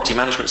property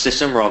management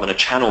system rather than a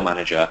channel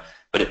manager,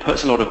 but it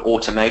puts a lot of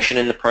automation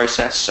in the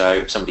process. So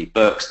if somebody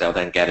books, they'll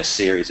then get a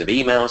series of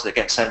emails that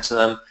get sent to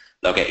them.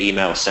 They'll get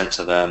emails sent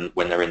to them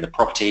when they're in the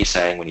property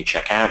saying when you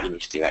check out, you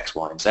need to do X,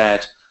 Y, and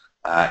Z.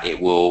 It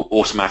will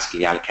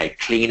automatically allocate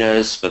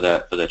cleaners for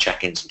the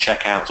check-ins and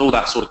check-outs, all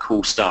that sort of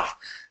cool stuff,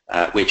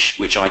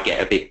 which I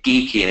get a bit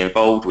geeky and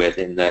involved with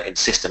in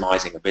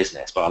systemizing a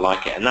business, but I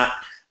like it. And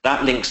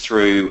that links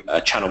through a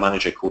channel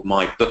manager called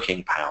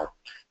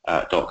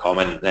mybookingpal.com,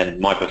 and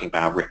then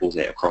mybookingpal ripples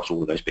it across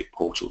all of those big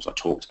portals I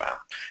talked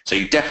about. So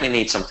you definitely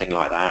need something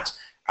like that.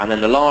 And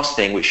then the last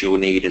thing which you'll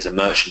need is a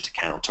merchant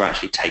account to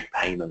actually take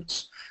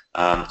payments.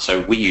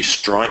 So we use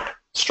Stripe,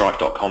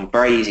 stripe.com,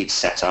 very easy to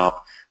set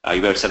up.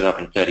 You'll be able to set it up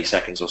in 30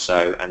 seconds or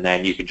so, and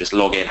then you can just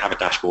log in, have a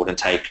dashboard,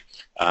 and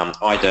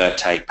either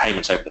take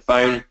payments over the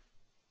phone,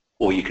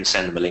 or you can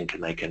send them a link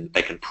and they can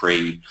click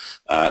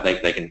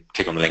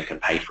on the link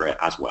and pay for it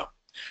as well.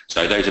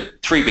 So those are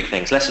 3 big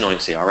things: Less Annoying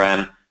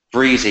CRM,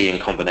 VReezy in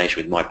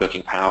combination with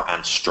MyBookingPal,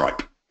 and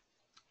Stripe.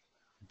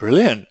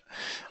 Brilliant.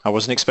 I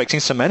wasn't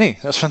expecting so many.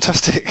 That's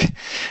fantastic.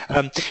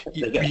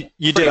 You did.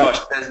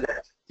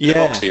 Yeah.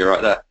 You're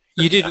right there.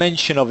 You did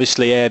mention,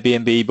 obviously,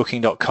 Airbnb,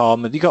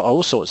 Booking.com. You've got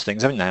all sorts of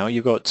things, haven't you now?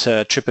 You've got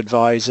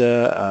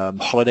TripAdvisor,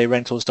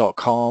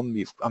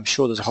 HolidayRentals.com. I'm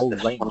sure there's a whole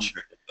range.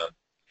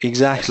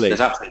 Exactly. Yes,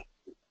 there's absolutely.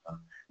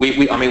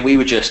 We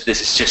were just,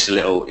 this is just a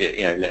little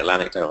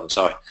anecdote on the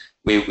side.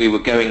 We were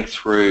going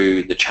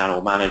through the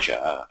channel manager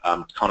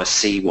to kind of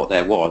see what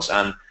there was,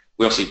 and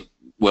we obviously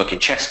work in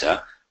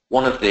Chester.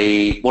 One of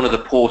the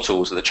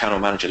portals that the channel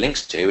manager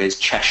links to is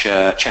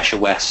Cheshire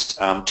West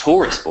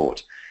Tourist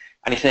Board.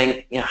 And you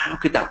think, how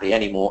could that be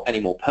any more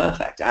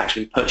perfect? It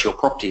actually puts your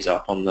properties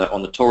up on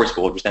the tourist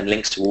board, which then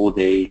links to all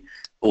the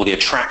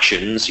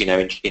attractions,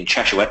 in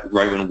Cheshire,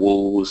 Roman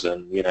walls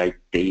and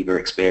Diva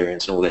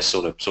experience and all this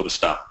sort of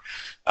stuff.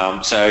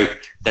 So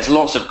there's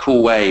lots of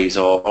cool ways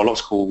or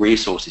lots of cool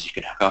resources you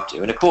can hook up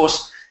to. And of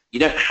course, you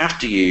don't have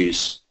to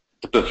use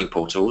the booking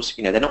portals.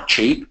 They're not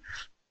cheap.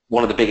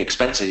 One of the big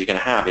expenses you're going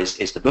to have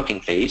is the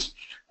booking fees.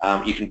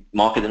 You can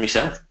market them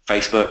yourself,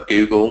 Facebook,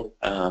 Google,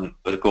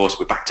 but of course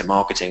we're back to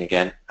marketing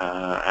again,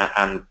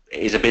 and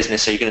it is a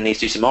business, so you're going to need to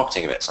do some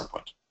marketing of it at some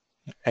point.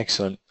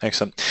 Excellent,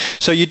 excellent.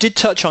 So you did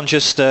touch on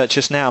just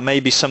now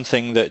maybe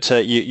something that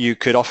you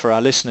could offer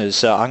our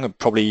listeners. I'm going to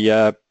probably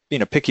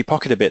pick your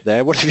pocket a bit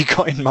there. What have you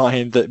got in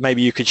mind that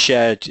maybe you could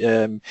share,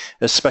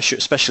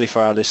 especially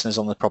for our listeners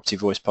on the Property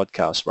Voice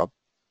podcast, Rob?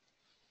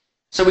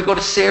 So we've got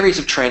a series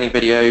of training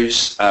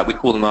videos. We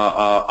call them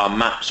our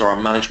MAPs, or our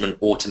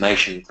management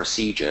automation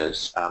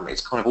procedures.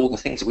 It's kind of all the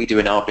things that we do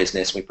in our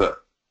business. We put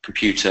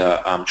computer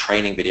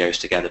training videos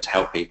together to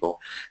help people.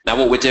 Now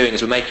what we're doing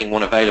is we're making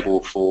one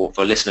available for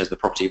listeners of the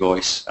Property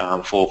Voice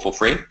for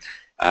free.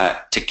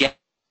 To get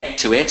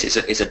to it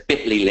is a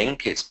bit.ly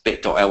link. It's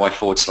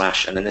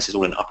bit.ly/, and then this is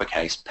all in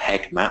uppercase,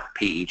 PEGMAP,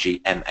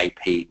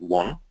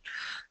 PEGMAP1.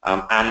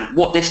 And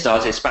what this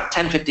does is about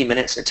 10-15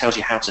 minutes. It tells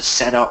you how to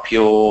set up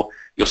your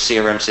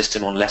CRM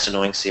system on Less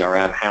Annoying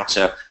CRM, how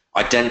to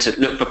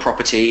look for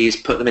properties,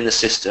 put them in the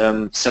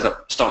system,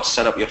 start to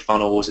set up your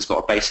funnels. It's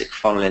got a basic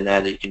funnel in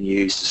there that you can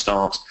use to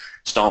start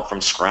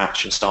from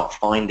scratch and start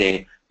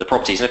finding the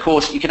properties. And of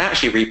course, you can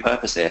actually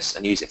repurpose this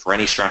and use it for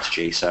any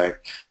strategy. So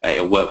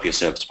it'll work for your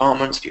service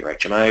departments, for your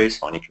HMOs,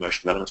 finding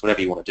commercial developments, whatever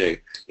you want to do.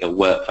 It'll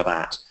work for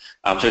that.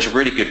 So it's a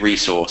really good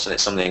resource, and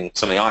it's something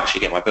I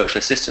actually get my virtual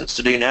assistants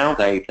to do now.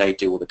 They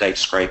do all the data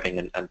scraping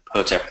and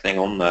put everything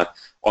on the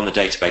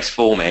database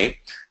for me,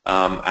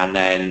 and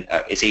then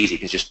it's easy. You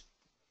can just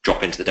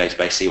drop into the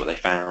database, see what they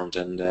found,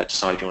 and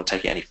decide if you want to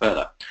take it any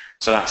further.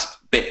 So that's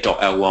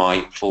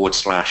bit.ly/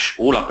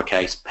 all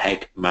uppercase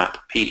PEGMAP,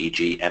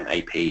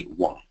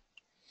 PEGMAP1.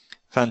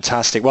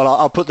 Fantastic. Well,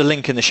 I'll put the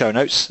link in the show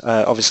notes,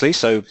 obviously,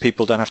 so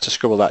people don't have to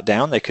scribble that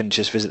down. They can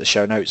just visit the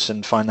show notes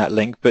and find that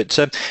link. But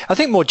I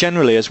think more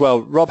generally as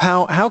well, Rob,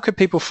 how could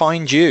people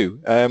find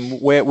you?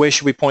 Where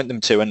should we point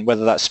them to? And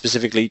whether that's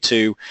specifically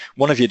to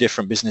one of your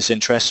different business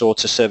interests or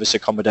to service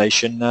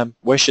accommodation,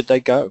 where should they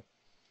go?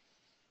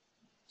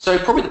 So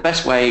probably the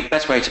best way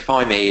to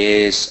find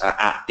me is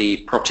at the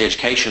Property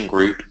Education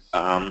Group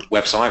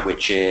website,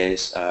 which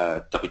is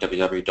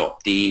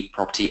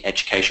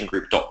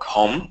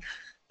www.thepropertyeducationgroup.com.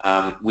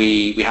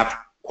 We have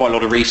quite a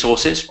lot of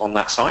resources on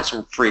that site,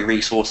 some free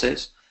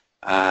resources,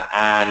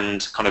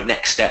 and kind of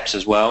next steps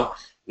as well.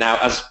 Now,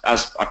 as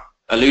I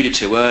alluded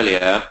to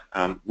earlier,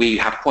 we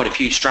have quite a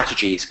few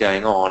strategies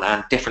going on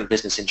and different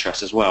business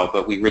interests as well,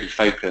 but we really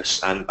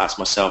focus, and that's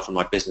myself and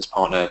my business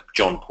partner,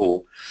 John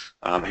Paul,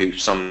 who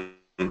some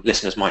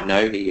listeners might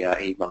know.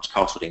 He runs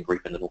Castledine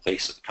Group in the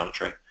northeast of the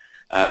country.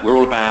 We're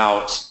all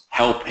about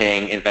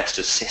helping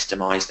investors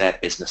systemize their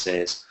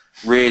businesses,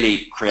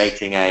 really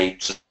creating a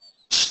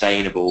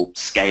sustainable,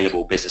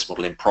 scalable business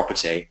model in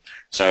property.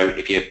 So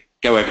if you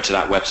go over to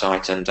that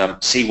website and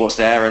see what's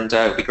there, and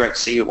it would be great to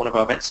see you at one of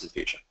our events in the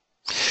future.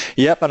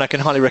 Yep, and I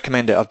can highly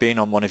recommend it. I've been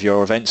on one of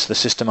your events, the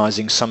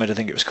Systemizing Summit, I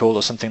think it was called,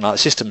 or something like that.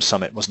 Systems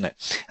Summit, wasn't it?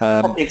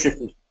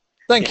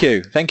 Thank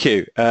you.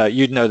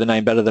 You'd know the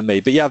name better than me.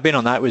 But yeah, I've been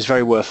on that. It was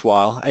very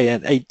worthwhile.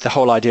 The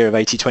whole idea of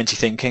 80-20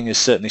 thinking has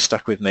certainly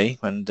stuck with me,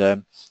 and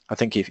I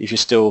think if you're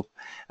still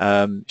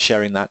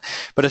sharing that.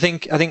 But I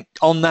think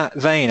on that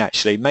vein,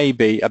 actually,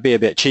 maybe I'd be a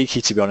bit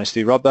cheeky, to be honest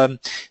with you, Rob.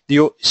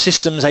 Your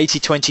systems,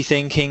 80-20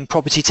 thinking,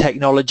 property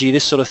technology,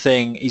 this sort of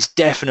thing is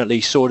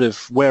definitely sort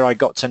of where I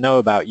got to know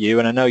about you,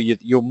 and I know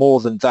you're more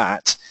than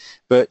that.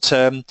 But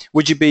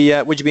would you be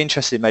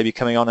interested in maybe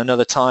coming on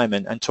another time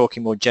and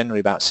talking more generally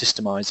about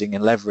systemizing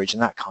and leverage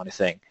and that kind of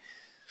thing?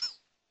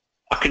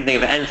 I couldn't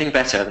think of anything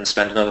better than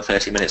spend another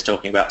 30 minutes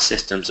talking about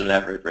systems and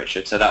leverage,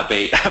 Richard. So that'd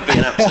be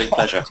an absolute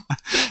pleasure.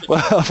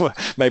 Well,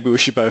 maybe we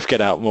should both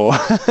get out more.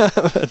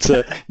 But,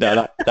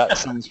 no, that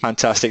sounds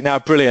fantastic. Now,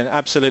 brilliant,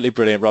 absolutely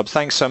brilliant, Rob.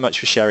 Thanks so much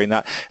for sharing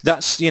that.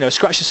 That's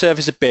scratch the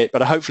surface a bit,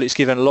 but hopefully it's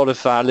given a lot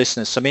of our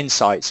listeners some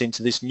insights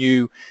into this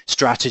new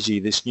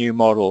strategy, this new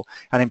model,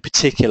 and in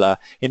particular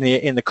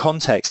in the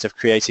context of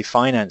creative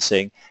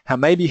financing, how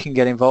maybe you can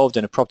get involved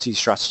in a property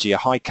strategy, a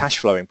high cash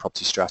flowing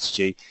property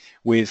strategy,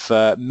 with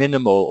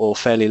minimal or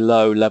fairly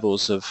low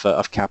levels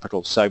of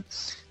capital. So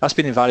that's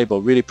been invaluable.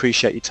 Really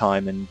appreciate your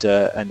time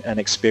and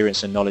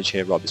experience and knowledge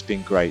here, Rob. It's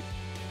been great.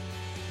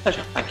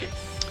 Pleasure. Thank you.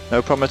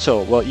 No problem at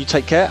all. Well, you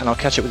take care, and I'll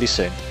catch up with you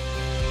soon.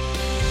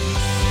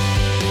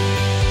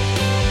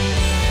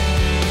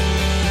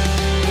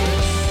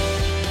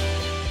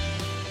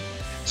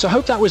 So I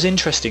hope that was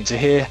interesting to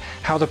hear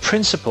how the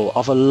principle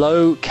of a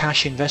low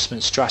cash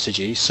investment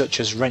strategy, such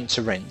as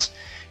rent-to-rent,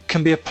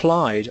 can be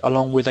applied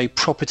along with a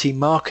property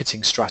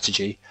marketing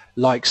strategy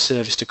like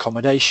serviced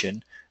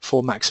accommodation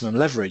for maximum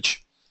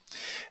leverage.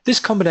 This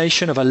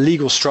combination of a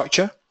legal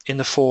structure in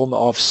the form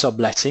of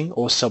subletting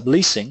or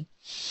subleasing,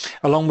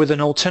 along with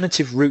an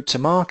alternative route to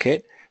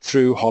market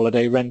through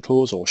holiday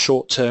rentals or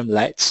short-term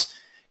lets,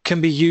 can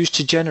be used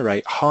to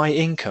generate high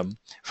income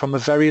from a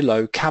very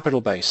low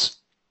capital base.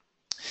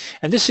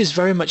 And this is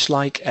very much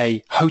like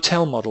a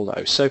hotel model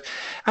though. So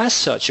as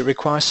such, it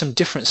requires some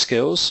different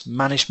skills,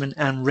 management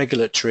and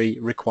regulatory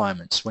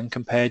requirements when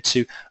compared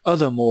to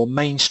other more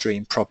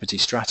mainstream property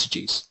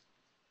strategies.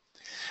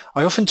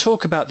 I often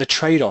talk about the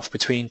trade-off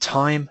between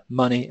time,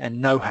 money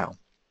and know-how.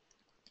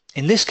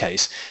 In this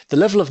case, the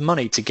level of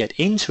money to get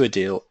into a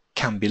deal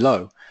can be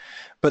low,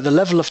 but the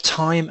level of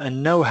time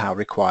and know-how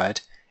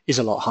required is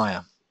a lot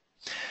higher.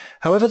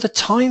 However, the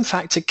time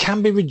factor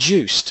can be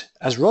reduced,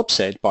 as Rob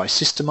said, by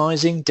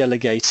systemizing,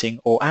 delegating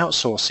or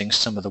outsourcing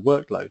some of the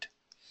workload.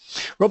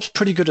 Rob's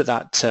pretty good at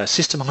that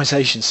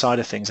systemization side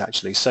of things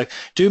actually, so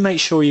do make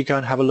sure you go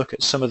and have a look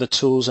at some of the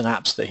tools and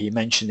apps that he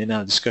mentioned in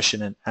our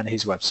discussion and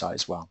his website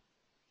as well.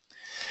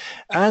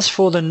 As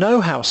for the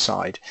know-how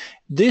side,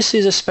 this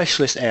is a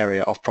specialist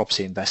area of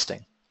property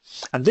investing,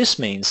 and this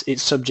means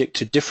it's subject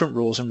to different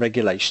rules and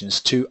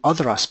regulations to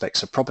other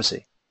aspects of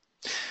property.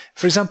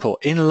 For example,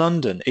 in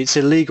London, it's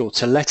illegal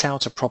to let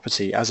out a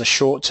property as a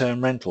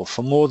short-term rental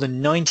for more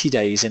than 90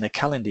 days in a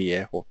calendar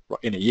year, or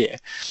in a year,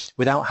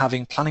 without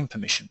having planning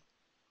permission.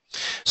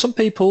 Some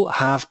people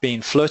have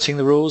been flirting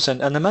the rules and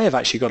they may have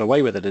actually got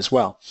away with it as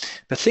well.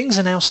 But things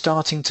are now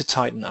starting to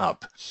tighten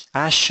up,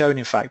 as shown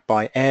in fact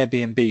by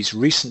Airbnb's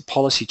recent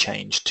policy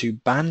change to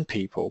ban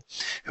people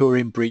who are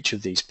in breach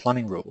of these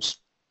planning rules.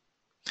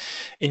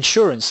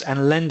 Insurance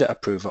and lender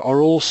approval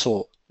are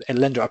also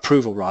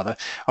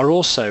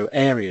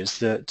areas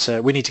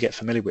that we need to get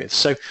familiar with.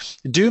 So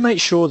do make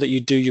sure that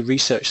you do your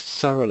research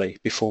thoroughly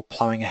before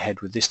plowing ahead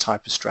with this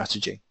type of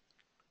strategy.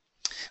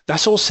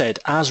 That all said,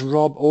 as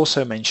Rob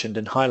also mentioned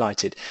and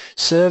highlighted,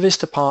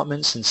 serviced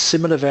apartments and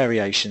similar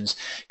variations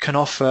can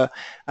offer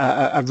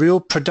a real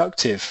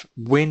productive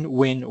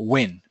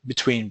win-win-win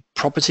between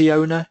property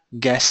owner,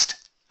 guest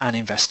and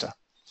investor,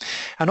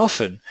 and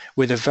often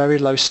with a very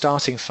low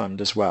starting fund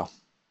as well.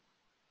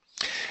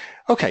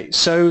 Okay,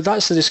 so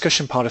that's the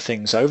discussion part of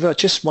things over. I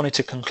just wanted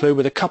to conclude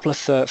with a couple of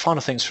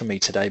final things from me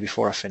today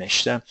before I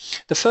finish. The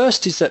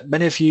first is that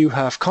many of you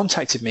have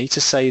contacted me to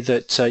say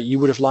that you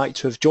would have liked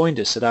to have joined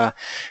us at our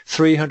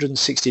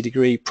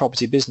 360-degree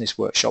property business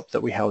workshop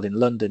that we held in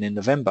London in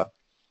November.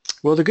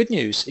 Well, the good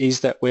news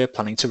is that we're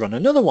planning to run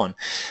another one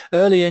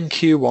early in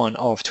Q1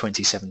 of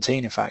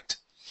 2017, in fact.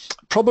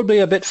 Probably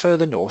a bit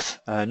further north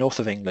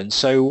of England,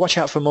 so watch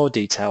out for more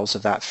details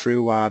of that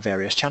through our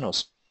various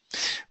channels.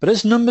 But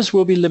as numbers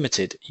will be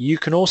limited, you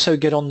can also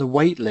get on the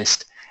wait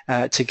list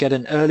to get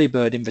an early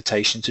bird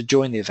invitation to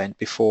join the event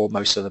before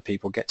most other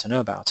people get to know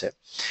about it.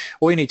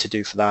 All you need to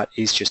do for that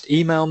is just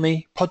email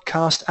me,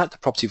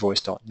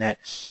 podcast@thepropertyvoice.net,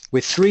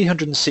 with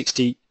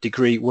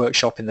 360-degree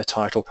workshop in the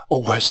title,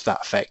 or words to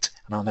that effect,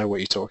 and I'll know what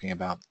you're talking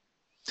about.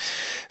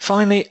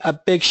 Finally, a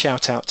big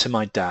shout out to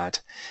my dad.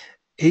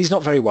 He's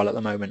not very well at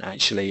the moment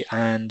actually,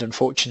 and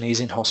unfortunately he's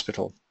in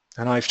hospital.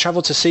 And I've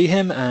travelled to see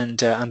him and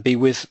be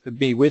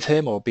with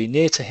him or be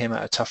near to him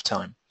at a tough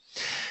time.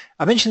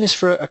 I mention this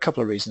for a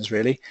couple of reasons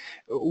really.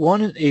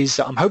 One is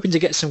that I'm hoping to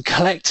get some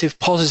collective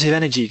positive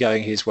energy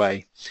going his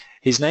way.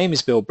 His name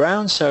is Bill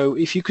Brown, so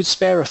if you could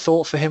spare a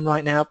thought for him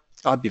right now,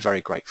 I'd be very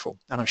grateful,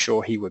 and I'm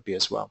sure he would be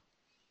as well.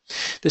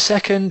 The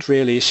second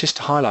really is just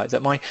to highlight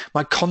that my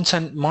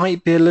content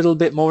might be a little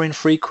bit more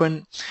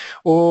infrequent,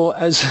 or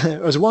as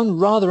one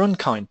rather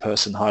unkind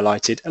person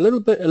highlighted, a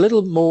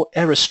little more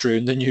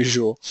error-strewn than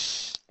usual.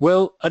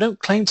 Well, I don't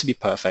claim to be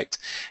perfect,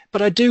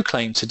 but I do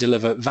claim to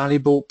deliver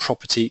valuable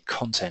property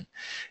content.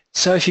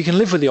 So if you can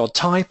live with the odd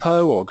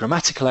typo or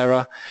grammatical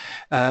error,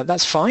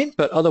 that's fine,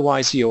 but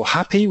otherwise you're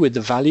happy with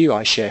the value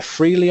I share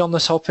freely on the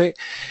topic,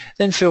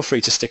 then feel free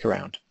to stick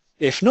around.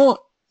 If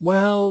not,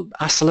 well,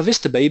 hasta la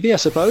vista, baby, I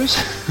suppose.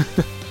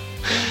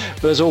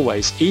 But as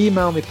always,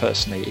 email me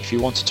personally if you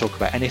want to talk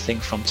about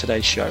anything from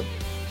today's show,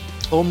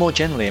 or more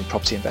generally in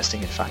property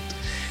investing, in fact.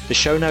 The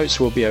show notes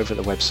will be over at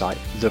the website,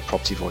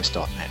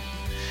 thepropertyvoice.net.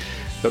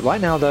 But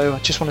right now, though, I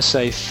just want to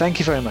say thank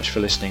you very much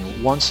for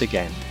listening once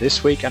again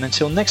this week, and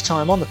until next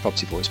time on the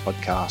Property Voice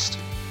podcast,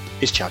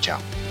 it's ciao ciao.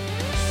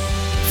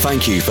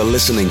 Thank you for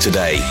listening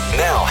today.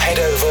 Now head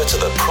over to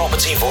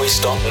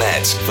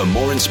thepropertyvoice.net for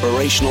more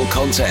inspirational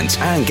content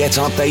and get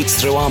updates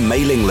through our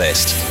mailing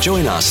list.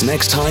 Join us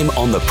next time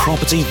on the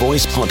Property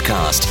Voice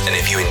podcast. And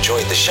if you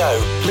enjoyed the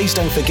show, please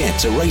don't forget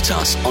to rate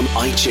us on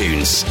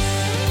iTunes.